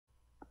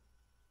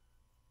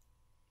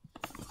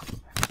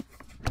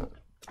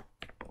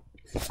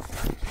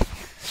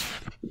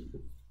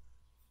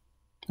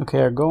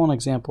Okay, our goal in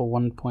example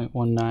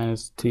 1.19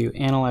 is to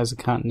analyze the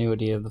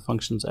continuity of the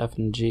functions f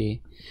and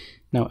g.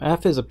 Now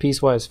f is a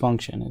piecewise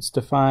function. It's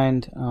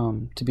defined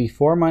to be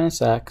 4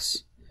 minus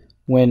x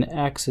when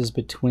x is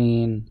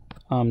between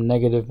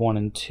 -1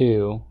 and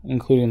 2,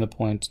 including the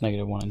points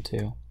 -1 and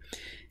 2.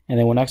 And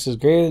then when x is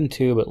greater than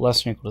 2 but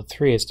less than or equal to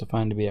 3, it's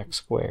defined to be x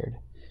squared.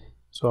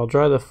 So I'll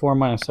draw the 4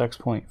 minus x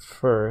point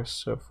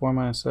first. So 4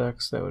 minus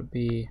x, that would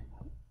be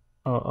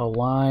a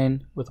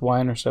line with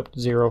y-intercept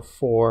 0,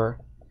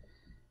 4.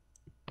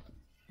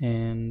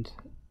 And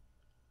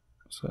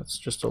so that's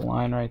just a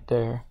line right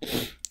there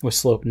with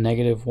slope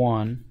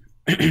 -1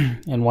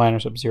 and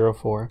y-intercept 0,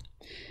 4.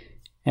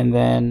 And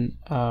then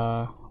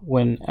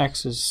when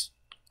x is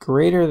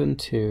greater than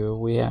 2,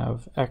 we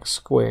have x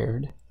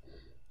squared.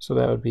 So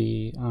that would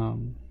be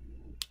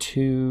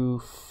 2,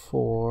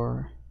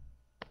 4,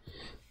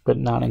 but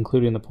not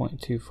including the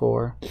point 2,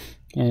 4.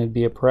 And it'd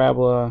be a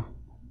parabola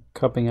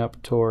cupping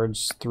up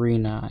towards 3,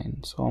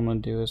 9. So all I'm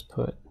going to do is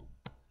put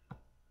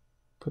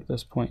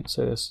this point and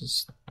say this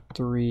is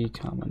 3,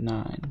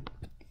 9.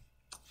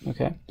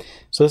 Okay,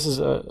 so this is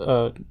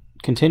a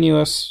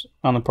continuous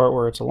on the part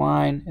where it's a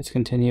line. It's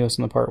continuous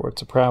on the part where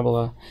it's a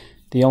parabola.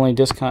 The only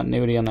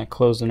discontinuity on that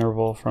closed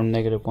interval from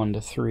 -1 to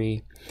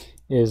 3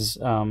 is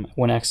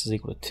when x is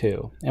equal to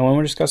 2. And when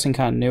we're discussing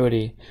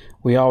continuity,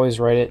 we always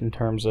write it in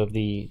terms of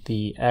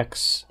the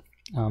x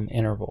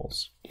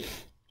intervals.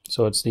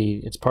 So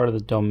it's part of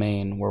the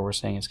domain where we're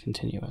saying it's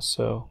continuous.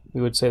 So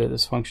we would say that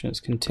this function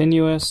is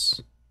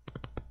continuous.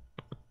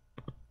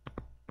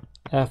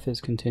 F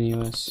is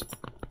continuous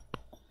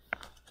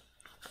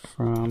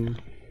from,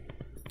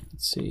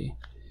 let's see,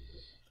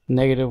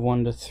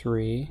 -1 to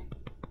 3,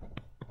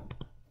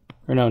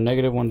 or no,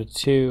 -1 to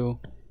 2,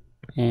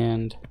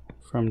 and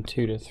from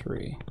 2 to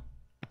 3.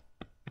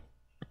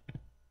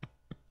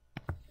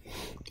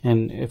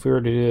 And if we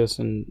were to do this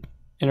in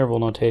interval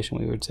notation,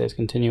 we would say it's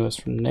continuous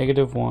from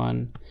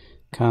 -1,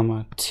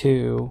 comma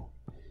 2,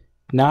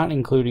 not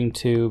including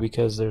 2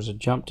 because there's a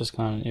jump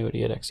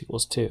discontinuity at x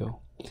equals 2.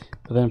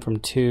 But then from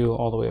 2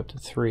 all the way up to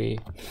 3,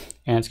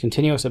 and it's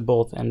continuous at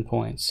both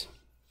endpoints,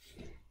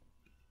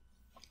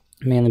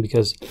 mainly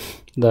because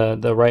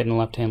the right and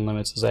left hand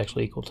limits is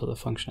actually equal to the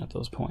function at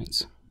those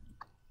points.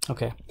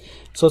 Okay,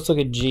 so let's look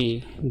at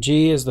g.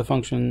 G is the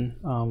function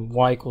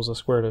y equals the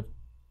square root of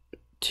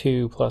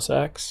 2 plus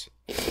x,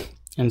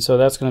 and so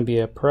that's going to be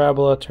a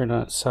parabola turned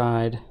on its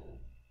side,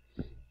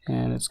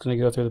 and it's going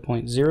to go through the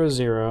point 0,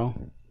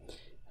 0.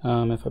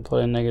 If I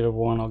plug in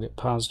 -1, I'll get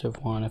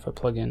 +1. If I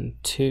plug in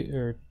 2,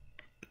 or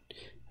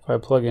if I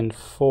plug in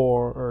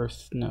 4, or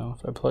no,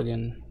 if I plug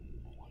in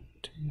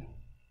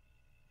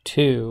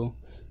 2,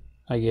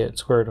 I get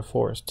square root of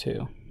 4 is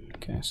 2.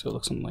 Okay, so it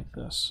looks something like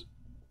this.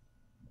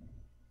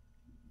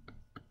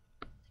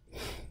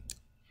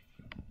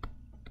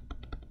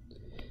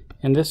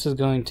 And this is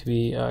going to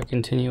be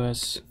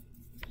continuous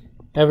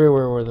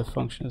everywhere where the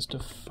function is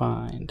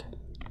defined.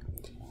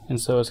 And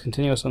so it's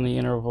continuous on the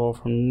interval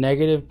from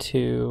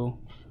 -2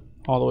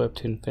 all the way up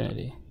to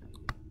infinity.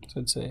 So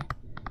I'd say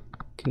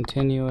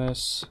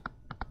continuous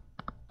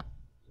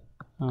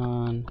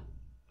on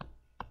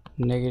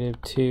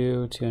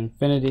 -2 to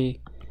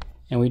infinity,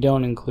 and we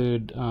don't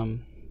include,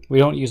 we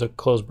don't use a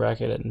closed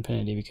bracket at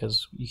infinity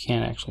because you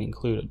can't actually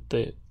include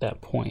that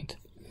point.